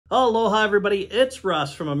Aloha everybody, it's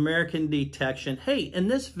Russ from American Detection. Hey, in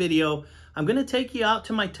this video, I'm going to take you out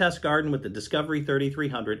to my test garden with the Discovery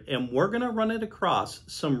 3300 and we're going to run it across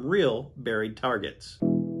some real buried targets.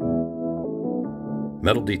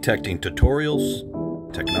 Metal detecting tutorials,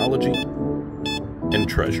 technology, and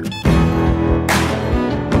treasure.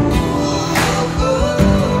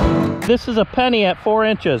 This is a penny at 4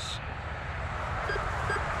 inches.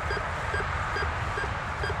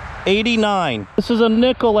 89. This is a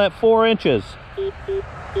nickel at 4 inches.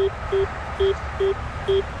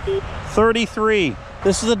 33.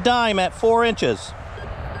 This is a dime at 4 inches.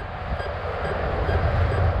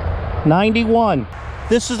 91.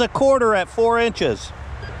 This is a quarter at 4 inches.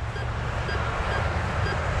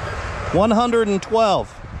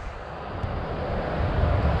 112.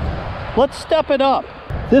 Let's step it up.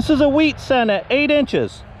 This is a wheat cent at 8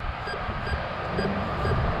 inches.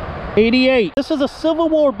 88. This is a Civil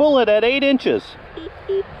War bullet at 8 inches.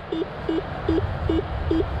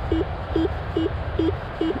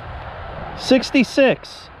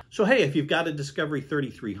 66. So hey, if you've got a Discovery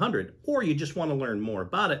 3300 or you just want to learn more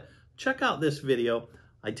about it, check out this video.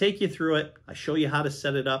 I take you through it, I show you how to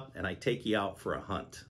set it up, and I take you out for a hunt.